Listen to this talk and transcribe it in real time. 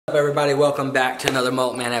What's up, everybody? Welcome back to another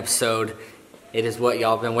Mullet-Man episode. It is what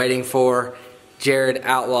y'all been waiting for. Jared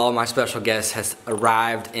Outlaw, my special guest, has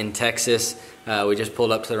arrived in Texas. We just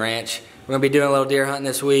pulled up to the ranch. We're gonna be doing a little deer hunting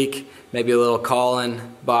this week, maybe a little calling,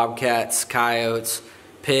 bobcats, coyotes,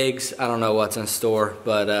 pigs. I don't know what's in store,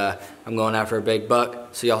 but I'm going after a big buck,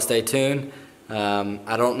 so y'all stay tuned.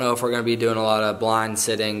 I don't know if we're gonna be doing a lot of blind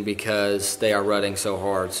sitting because they are rutting so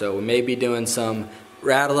hard. So we may be doing some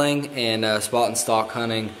rattling and spot and stalk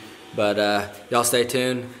hunting, but y'all stay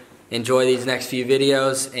tuned. Enjoy these next few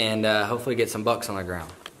videos and hopefully get some bucks on the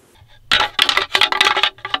ground.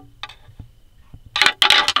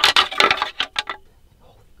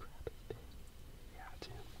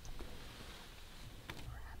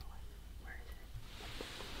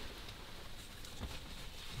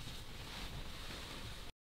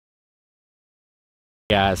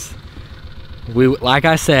 Guys, like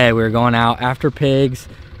I said, we were going out after pigs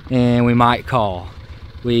and we might call.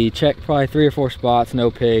 We checked probably 3 or 4 spots,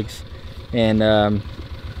 no pigs, and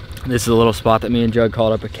this is a little spot that me and Jug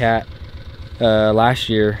called up a cat last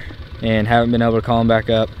year and haven't been able to call him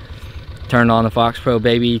back up. Turned on the Fox Pro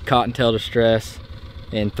Baby Cottontail Distress,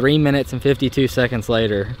 and 3 minutes and 52 seconds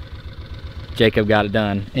later Jacob got it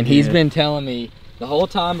done. And he's been telling me the whole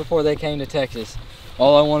time before they came to Texas,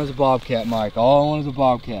 all I want is a bobcat, Mike. All I want is a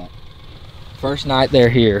bobcat. First night they're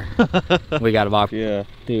here, we got a bobcat. Yeah.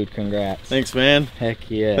 Dude, congrats. Thanks, man. Heck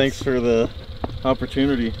yes. Thanks for the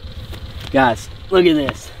opportunity. Guys, look at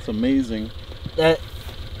this. It's amazing. That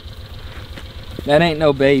ain't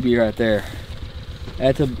no baby right there.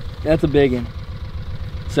 That's a big one.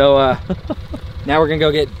 So now we're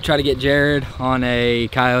gonna try to get Jared on a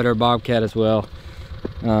coyote or bobcat as well.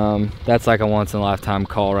 That's like a once in a lifetime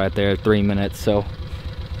call right there, 3 minutes. So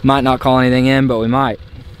might not call anything in, but we might.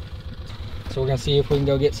 So we're gonna see if we can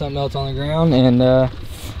go get something else on the ground, and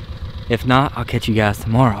if not, I'll catch you guys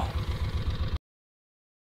tomorrow.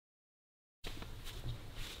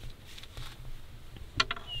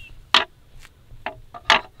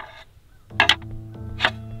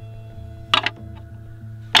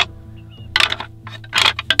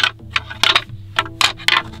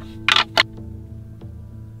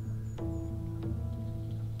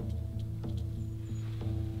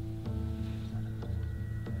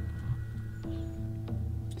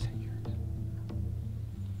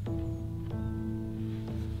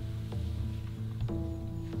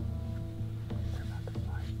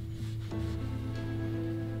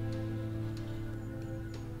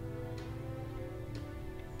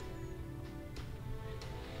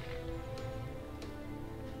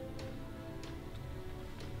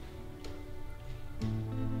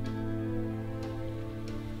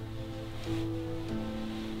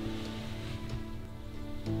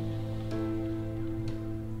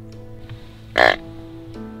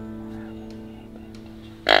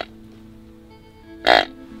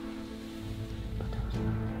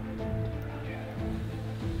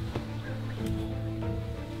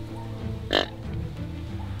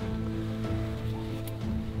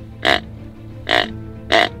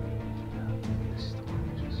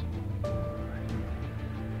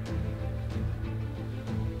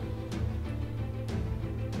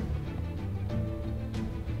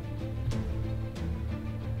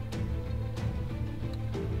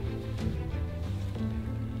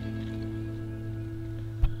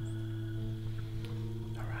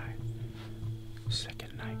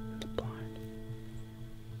 Second night in the blind.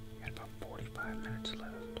 We got about 45 minutes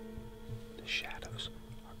left. The shadows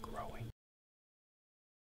are growing.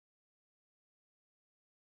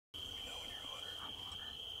 You know when you're a hunter. I'm a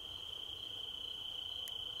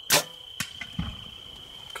hunter.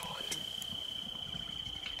 Call it.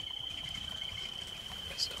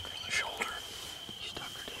 Got stuck her on the shoulder. You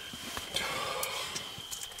stuck her, dude.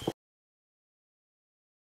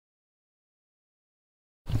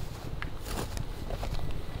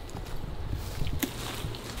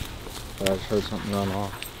 I just heard something run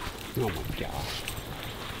off. Oh my gosh.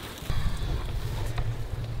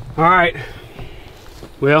 All right.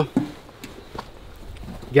 Well,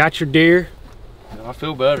 got your deer. I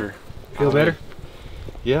feel better. Feel better?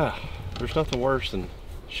 Yeah. There's nothing worse than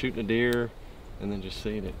shooting a deer and then just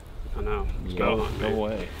seeing it. I know. It's bow hunting, go man.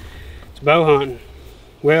 away. It's bow hunting.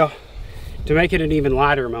 Well, to make it an even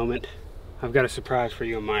lighter moment, I've got a surprise for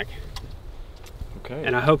you and Mike. Okay.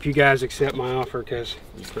 And I hope you guys accept my offer because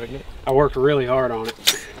You pregnant? I worked really hard on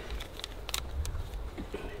it.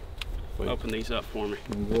 Wait. Open these up for me.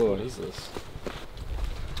 What is this?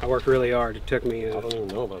 I worked really hard. It took me. I don't even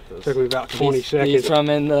know about this. Took me about 20 These seconds. from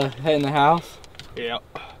in the house. Yep.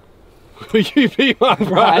 Will you be my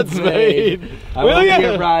bridesmaid? I will be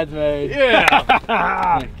your bridesmaid.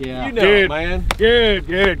 Yeah. Yeah. You know Good. it, man. Good.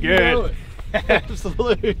 You know it.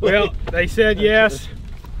 Absolutely. Well, they said yes.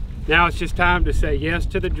 Now it's just time to say yes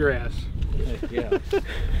to the dress. Yeah.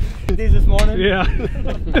 These this morning? Yeah.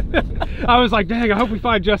 I was like, dang, I hope we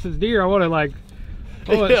find Justin's deer. I want to like,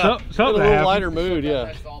 Yeah. something In a to little happen. lighter mood, yeah.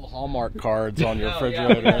 Next to all the Hallmark cards on your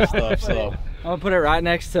refrigerator and stuff, so. I'm gonna put it right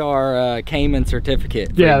next to our Cayman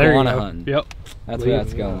certificate for Yeah, there you iguana go. hunting. Yep. That's where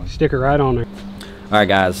that's going. Stick it right on there. All right,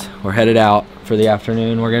 guys, we're headed out for the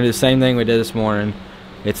afternoon. We're gonna do the same thing we did this morning.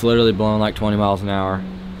 It's literally blowing like 20 miles an hour.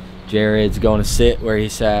 Jared's going to sit where he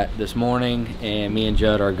sat this morning, and me and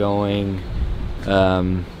Judd are going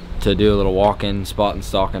to do a little walking, spot and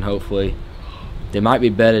stalking, hopefully. They might be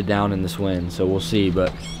bedded down in this wind, so we'll see,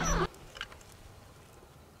 but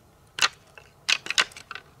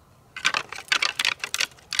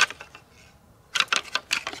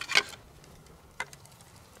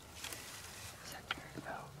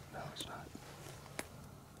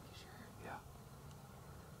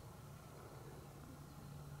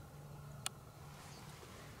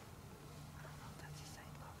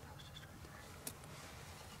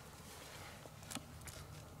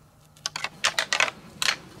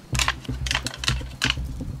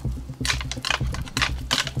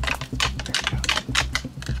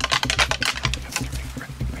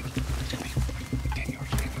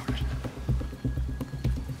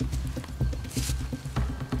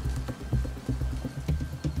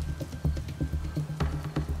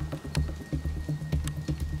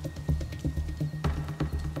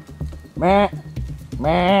meh,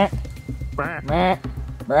 meh, meh,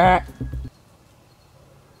 meh.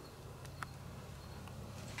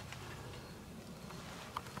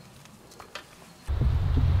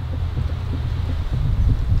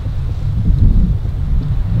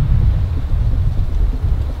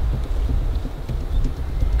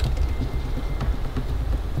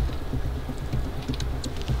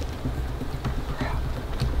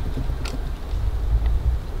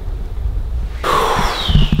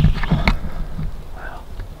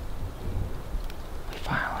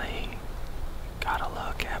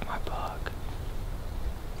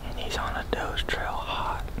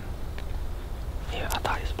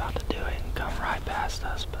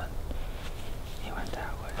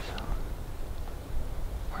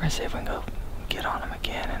 See if we can go get on him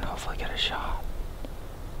again and hopefully get a shot.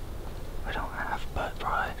 We don't have but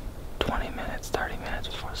probably 20 minutes, 30 minutes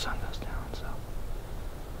before the sun goes down, so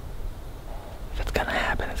if it's gonna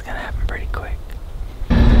happen, it's gonna happen pretty quick.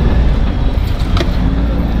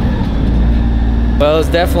 Well, it was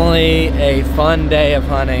definitely a fun day of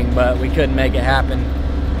hunting, but we couldn't make it happen.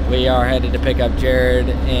 We are headed to pick up Jared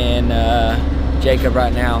and Jacob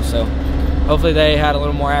right now, so hopefully they had a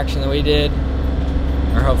little more action than we did.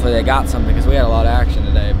 Or hopefully they got something, because we had a lot of action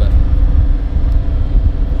today, but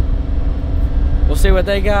we'll see what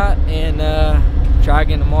they got and try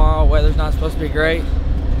again tomorrow. Weather's not supposed to be great,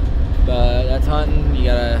 but that's hunting. You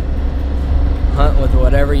gotta hunt with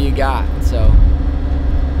whatever you got, so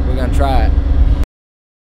we're gonna try it.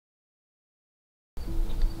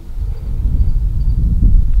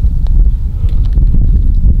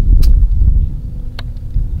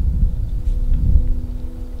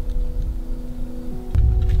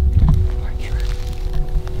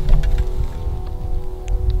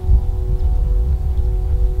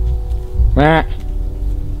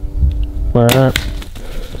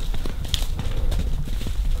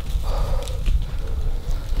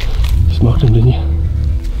 Smoked him, didn't you?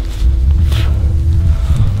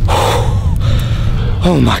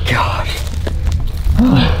 Oh my God.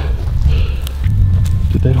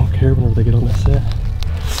 Dude, they don't care whenever they get on that scent.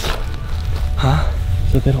 Huh?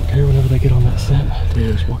 Said they don't care whenever they get on that scent.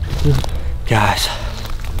 Dude, Just walking through. guys,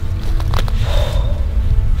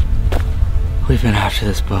 we've been after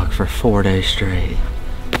this buck for 4 days straight.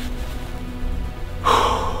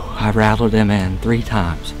 I rattled him in 3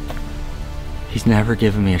 times. He's never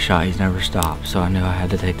given me a shot. He's never stopped. So I knew I had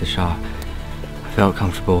to take the shot. I felt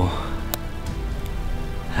comfortable.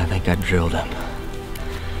 I think I drilled him.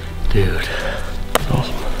 Dude.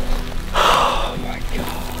 Awesome. Oh my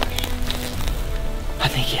gosh. I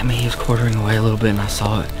think he was quartering away a little bit and I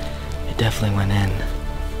saw it. It definitely went in.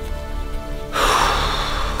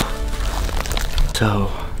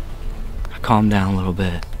 So I calmed down a little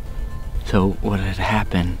bit. So what had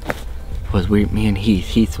happened was me and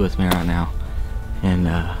Heath's with me right now, and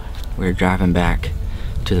we were driving back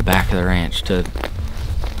to the back of the ranch to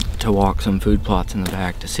walk some food plots in the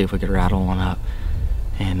back to see if we could rattle one up,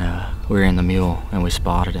 and we were in the mule and we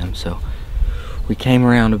spotted him. So we came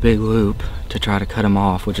around a big loop to try to cut him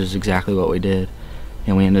off, which is exactly what we did,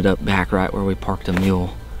 and we ended up back right where we parked the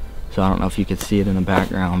mule. So I don't know if you could see it in the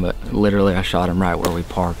background, but literally I shot him right where we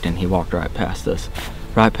parked, and he walked right past us,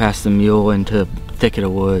 right past the mule into a thicket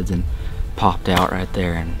of woods, and popped out right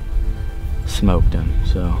there and smoked him.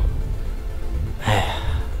 So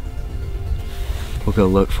we'll go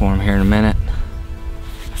look for him here in a minute.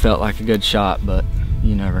 Felt like a good shot, but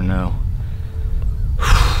you never know.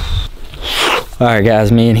 All right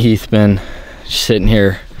guys, me and Heath been sitting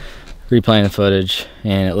here replaying the footage,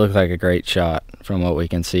 and it looked like a great shot from what we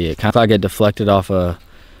can see. It kind of like it deflected off a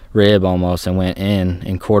rib almost and went in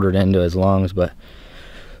and quartered into his lungs, but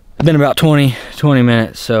it's been about 20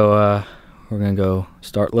 minutes, so we're gonna go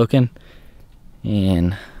start looking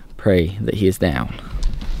and pray that he is down.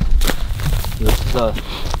 This is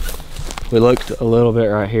we looked a little bit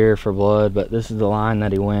right here for blood, but this is the line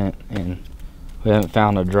that he went, and we haven't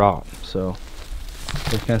found a drop. So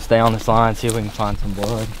we're just gonna stay on this line, see if we can find some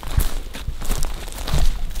blood.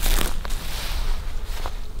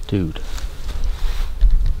 Dude,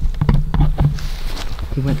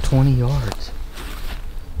 he went 20 yards.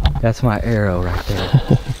 That's my arrow right there.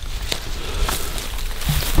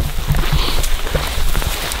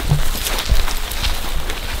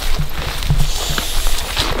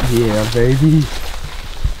 Yeah, baby.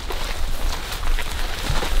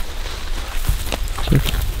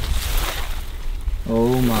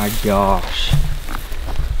 Oh my gosh.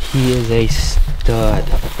 He is a stud.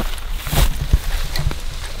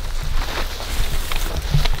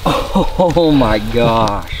 Oh my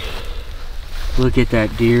gosh. Look at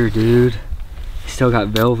that deer, dude. He's still got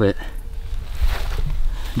velvet.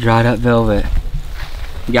 Dried up velvet.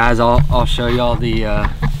 Guys, I'll show y'all the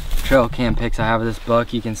trail cam pics I have of this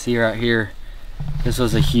buck. You can see right here, this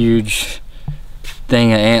was a huge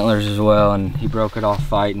thing of antlers as well, and he broke it off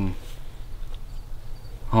fighting.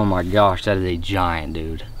 Oh my gosh, that is a giant,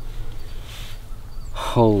 dude.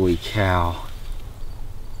 Holy cow.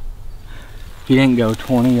 He didn't go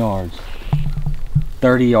 20 yards.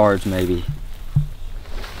 30 yards maybe.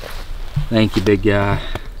 Thank you, big guy.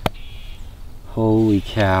 Holy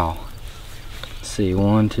cow. Let's see,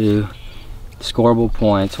 1, 2, scoreable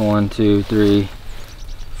points, 1, 2, 3,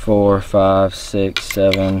 4, 5, 6,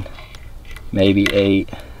 7, maybe 8,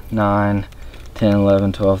 9, 10,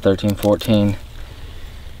 11, 12, 13, 14,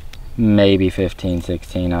 maybe 15,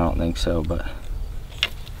 16, I don't think so, but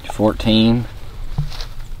 14,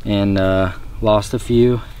 and lost a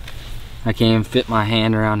few. I can't even fit my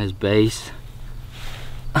hand around his base.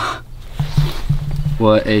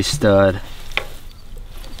 What a stud.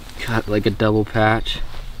 Got like a double patch.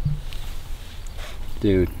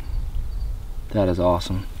 Dude, that is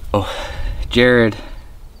awesome. Oh, Jared,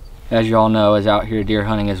 as you all know, is out here deer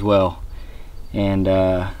hunting as well, and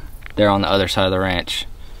they're on the other side of the ranch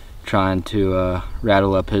trying to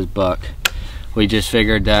rattle up his buck. We just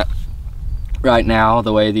figured that right now,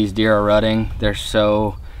 the way these deer are rutting, they're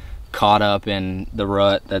so caught up in the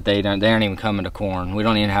rut that they aren't even coming to corn. We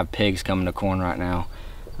don't even have pigs coming to corn right now,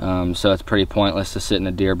 so it's pretty pointless to sit in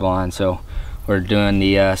a deer blind. So we're doing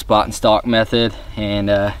the spot and stalk method,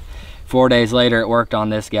 and 4 days later it worked on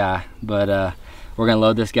this guy. But we're gonna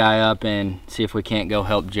load this guy up and see if we can't go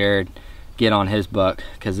help Jared get on his buck,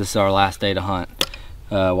 because this is our last day to hunt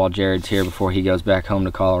while Jared's here before he goes back home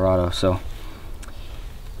to Colorado. So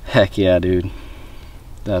heck yeah, dude,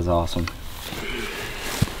 that's awesome.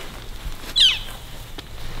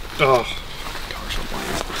 Oh,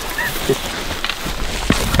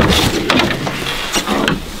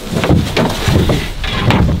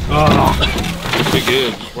 oh, be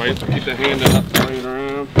good. Just wait, keep the hand up, bring it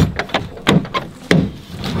around.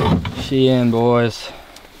 She in, boys.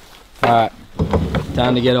 All right,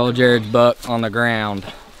 time to get old Jared's buck on the ground.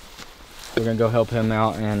 We're gonna go help him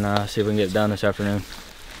out and see if we can get it done this afternoon.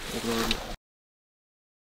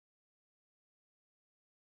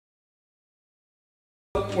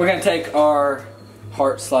 We're gonna take our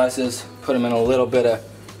heart slices, put them in a little bit of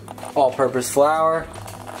all-purpose flour,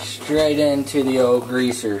 straight into the old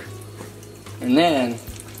greaser. And then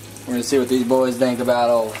we're gonna see what these boys think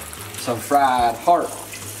about some fried heart.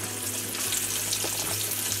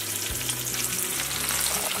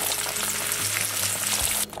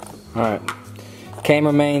 Alright,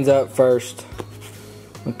 cameramain's up first.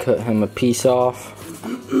 I'll cut him a piece off.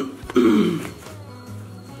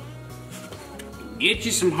 Get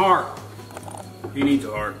you some heart. He needs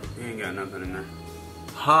a heart. He ain't got nothing in there.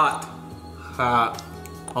 Hot. Hot.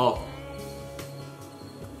 Oh.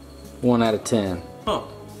 1 out of 10. Huh.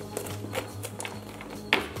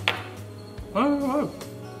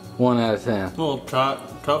 1 out of 10. A little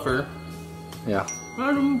tougher. Yeah.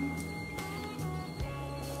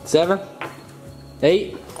 7?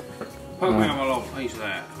 8? Poke me on my little piece of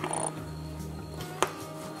that.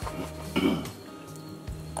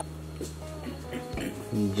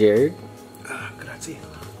 Jared. Grazie.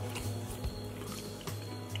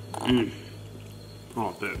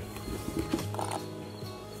 Oh, dude.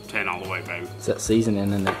 10 all the way, baby. It's that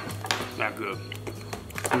seasoning in it. That good.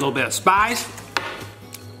 A little bit of spice.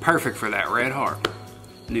 Perfect for that red heart.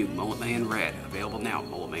 New Mullet Man Red. Available now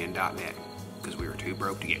at mulletman.net. Because we were too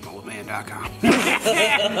broke to get mulletman.com.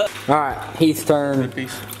 Alright, Heath's turn.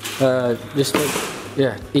 Piece. Just take,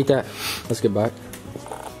 yeah, eat that. Let's get back.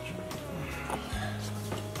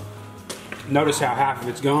 Notice how half of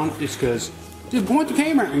it's gone. It's because, dude, point the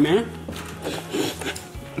camera at me, man.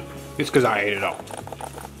 It's because I ate it all.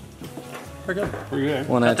 Pretty good. Pretty good.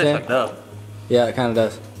 1 out of 10? Like dove. Yeah, it kind of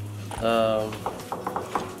does.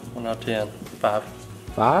 1 out of 10. 5.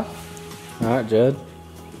 5? Alright, Judd.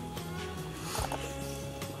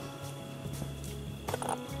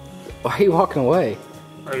 Why are you walking away?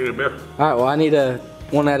 I ate a beer. Alright, well I need a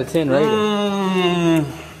 1 out of 10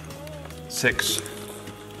 rating. 6.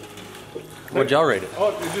 What'd y'all rate it? Oh,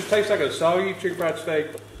 it just tastes like a soggy chicken fried steak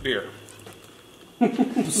beer.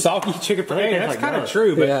 Soggy chicken fried steak? That's kind of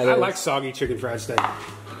true, but Yeah, I is. like soggy chicken fried steak.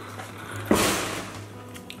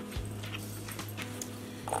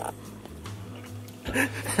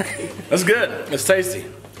 That's good. It's tasty.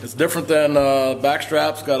 It's different than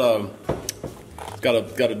backstraps. Got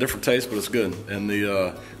a different taste, but it's good. And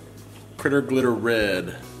the Critter Glitter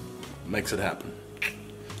Red makes it happen.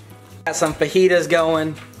 Got some fajitas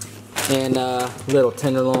going and little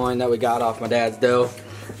tenderloin that we got off my dad's dough.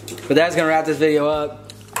 But Dad's gonna wrap this video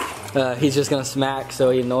up. He's just gonna smack so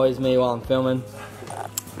he annoys me while I'm filming.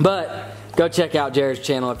 But go check out Jared's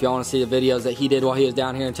channel if y'all want to see the videos that he did while he was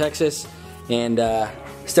down here in Texas. And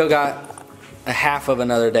still got a half of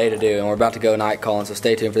another day to do, and we're about to go night calling, so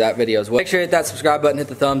stay tuned for that video as well. Make sure you hit that subscribe button, hit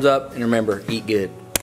the thumbs up, and remember, eat good.